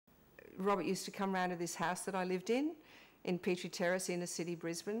Robert used to come round to this house that I lived in Petrie Terrace, inner city,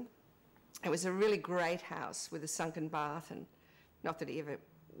 Brisbane. It was a really great house with a sunken bath, and not that he ever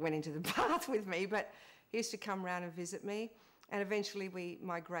went into the bath with me, but he used to come round and visit me. And eventually we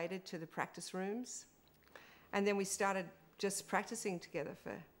migrated to the practice rooms. And then we started just practicing together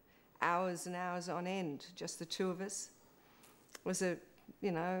for hours and hours on end, just the two of us. It was a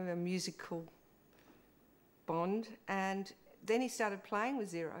musical bond. And then he started playing with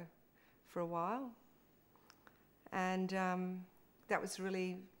Zero for a while. And that was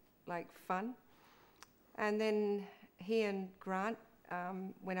really fun. And then he and Grant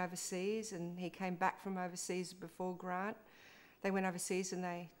went overseas, and he came back from overseas before Grant. They went overseas and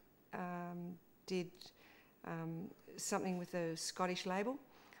they did something with a Scottish label,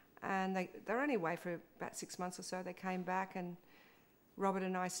 and they were only away for about 6 months or so. They came back, and Robert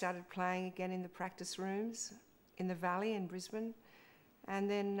and I started playing again in the practice rooms in the Valley in Brisbane. And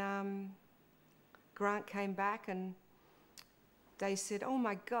then Grant came back, and they said, "Oh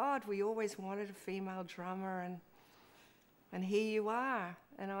my God, we always wanted a female drummer, and here you are."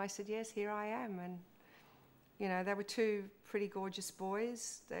 And I said, "Yes, here I am." And they were two pretty gorgeous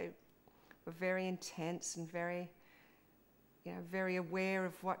boys. They were very intense and very aware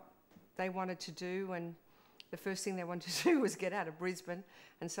of what they wanted to do. And the first thing they wanted to do was get out of Brisbane,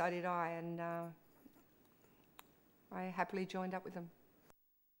 and so did I. And I happily joined up with them.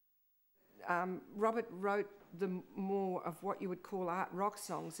 Robert wrote more of what you would call art rock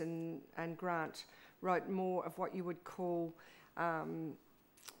songs, and Grant wrote more of what you would call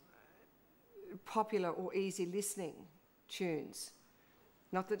popular or easy listening tunes.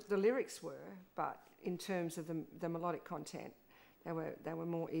 Not that the lyrics were, but in terms of the melodic content, they were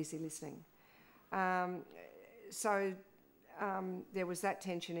more easy listening. So there was that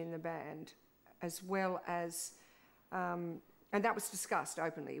tension in the band, as well as, and that was discussed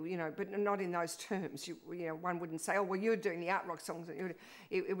openly, but not in those terms. One wouldn't say, "Oh, well, you're doing the art rock songs."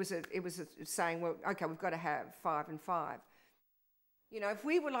 It was a saying, "Well, okay, we've got to have 5 and 5." If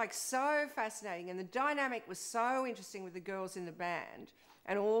we were so fascinating and the dynamic was so interesting with the girls in the band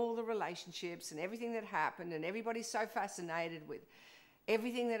and all the relationships and everything that happened, and everybody's so fascinated with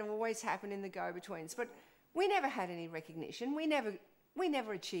everything that always happened in the go-betweens, but we never had any recognition. We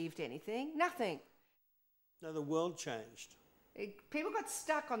never achieved anything, nothing. No, the world changed. People got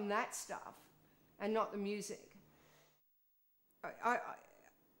stuck on that stuff and not the music. I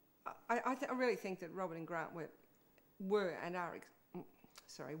really think that Robert and Grant were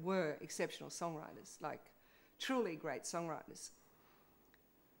exceptional songwriters, truly great songwriters.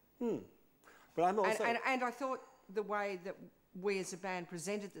 But I'm also... And I thought the way that we as a band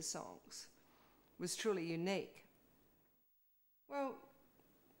presented the songs was truly unique. Well,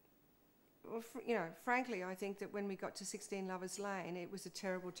 frankly, I think that when we got to 16 Lovers Lane, it was a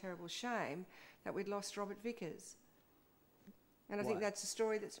terrible, terrible shame that we'd lost Robert Vickers. And I think that's a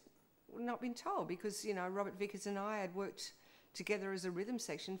story that's not been told, because, Robert Vickers and I had worked together as a rhythm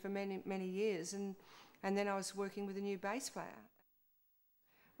section for many, many years, and then I was working with a new bass player.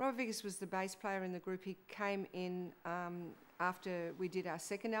 Robert Vickers was the bass player in the group. He came in after we did our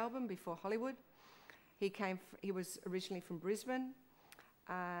second album, Before Hollywood. He was originally from Brisbane,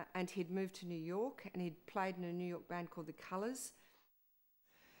 and he'd moved to New York, and he'd played in a New York band called The Colours.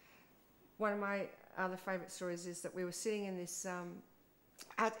 One of my other favourite stories is that we were sitting in this,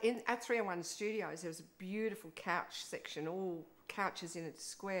 at 301 Studios, there was a beautiful couch section, all couches in a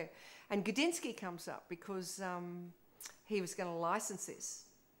square, and Gudinski comes up because he was going to license this.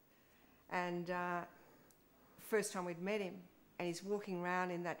 And first time we'd met him, and he's walking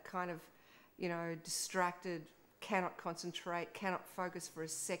around in that kind of, distracted, cannot concentrate, cannot focus for a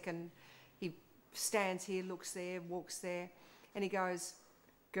second. He stands here, looks there, walks there, and he goes,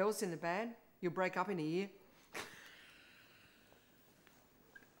 "Girls in the band, you'll break up in a year."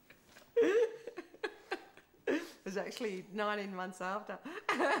 It was actually 19 months after.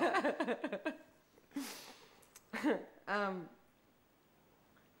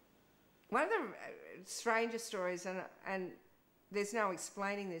 One of the strangest stories, and there's no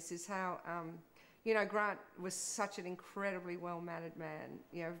explaining this, is how, Grant was such an incredibly well-mannered man.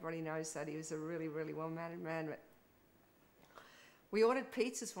 Everybody knows that. He was a really, really well-mannered man. But we ordered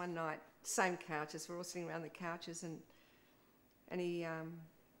pizzas one night, same couches, we're all sitting around the couches, and he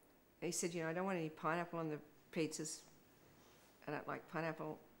said, "I don't want any pineapple on the pizzas. I don't like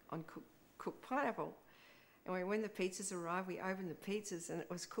pineapple on cooked pineapple." And when the pizzas arrived, we opened the pizzas and it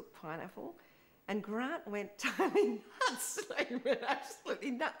was cooked pineapple. And Grant went totally nuts. He went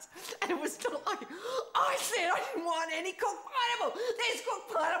absolutely nuts. And it was not like, "I said I didn't want any cooked pineapple. There's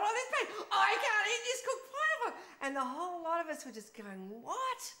cooked pineapple on this plate. I can't eat this cooked pineapple." And the whole lot of us were just going,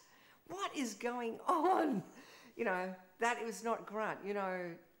 "What? what is going on? You know, that was not Grant. You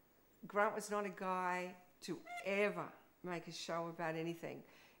know, Grant was not a guy to ever make a show about anything.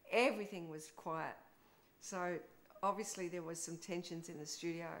 Everything was quiet. So obviously there was some tensions in the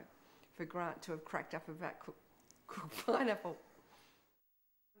studio for Grant to have cracked up about cooked pineapple.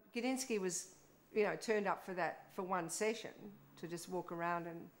 Gudinski was, you know, turned up for that for one session to just walk around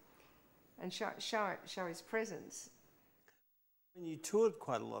and show his presence. And you toured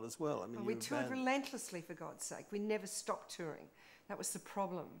quite a lot as well. I mean, we toured relentlessly, for God's sake. We never stopped touring. That was the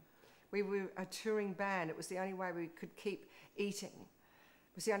problem. We were a touring band. It was the only way we could keep eating.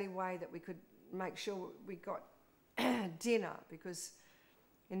 It was the only way that we could make sure we got dinner, because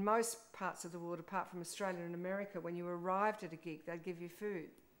in most parts of the world, apart from Australia and America, when you arrived at a gig, they'd give you food.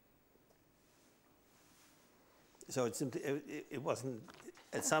 So it wasn't,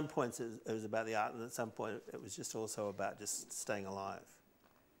 at some points it was about the art, and at some point it was just also about just staying alive.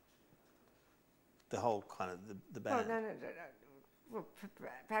 The whole kind of the band. Well, no. Well,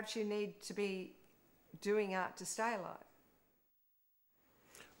 perhaps you need to be doing art to stay alive.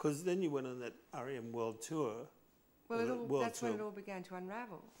 Because then you went on that REM World Tour. Well, that's when it all began to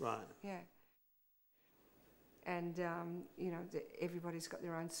unravel. Right. Yeah. And, you know, everybody's got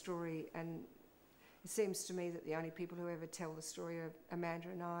their own story, and it seems to me that the only people who ever tell the story are Amanda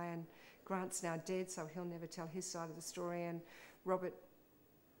and I, and Grant's now dead, so he'll never tell his side of the story, and Robert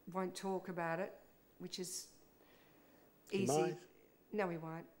won't talk about it, which is easy. He might. No, he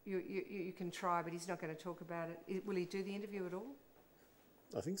won't. You can try, but he's not going to talk about it. Will he do the interview at all?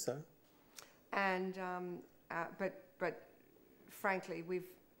 I think so. And but frankly, we've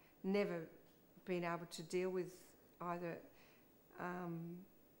never been able to deal with either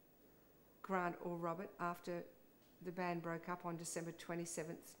Grant or Robert after the band broke up on December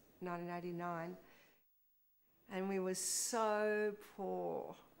 27th, 1989. And we were so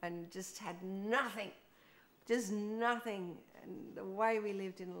poor and just had nothing, just nothing. And the way we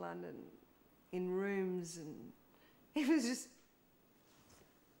lived in London, in rooms, and it was just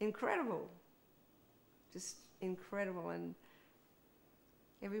incredible, just incredible. And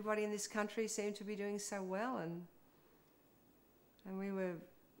everybody in this country seemed to be doing so well, and we were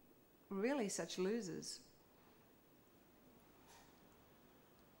really such losers.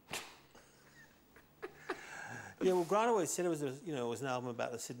 Yeah, well, Grant always said it was, it was an album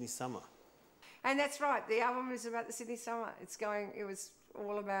about the Sydney summer. And that's right. The album is about the Sydney summer. It was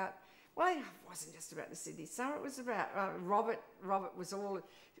all about. Well, it wasn't just about the Sydney summer. It was about Robert. Robert was all.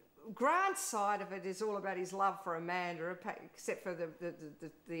 Grant's side of it is all about his love for Amanda, except for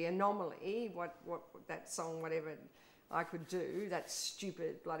the anomaly. What that song, whatever I could do, that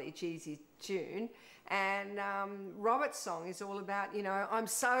stupid bloody cheesy tune. And Robert's song is all about, I'm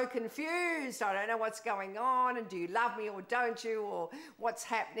so confused, I don't know what's going on, and do you love me or don't you, or what's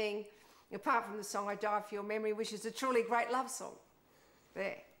happening. Apart from the song I Die For Your Memory, which is a truly great love song.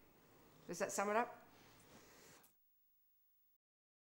 There. Does that sum it up?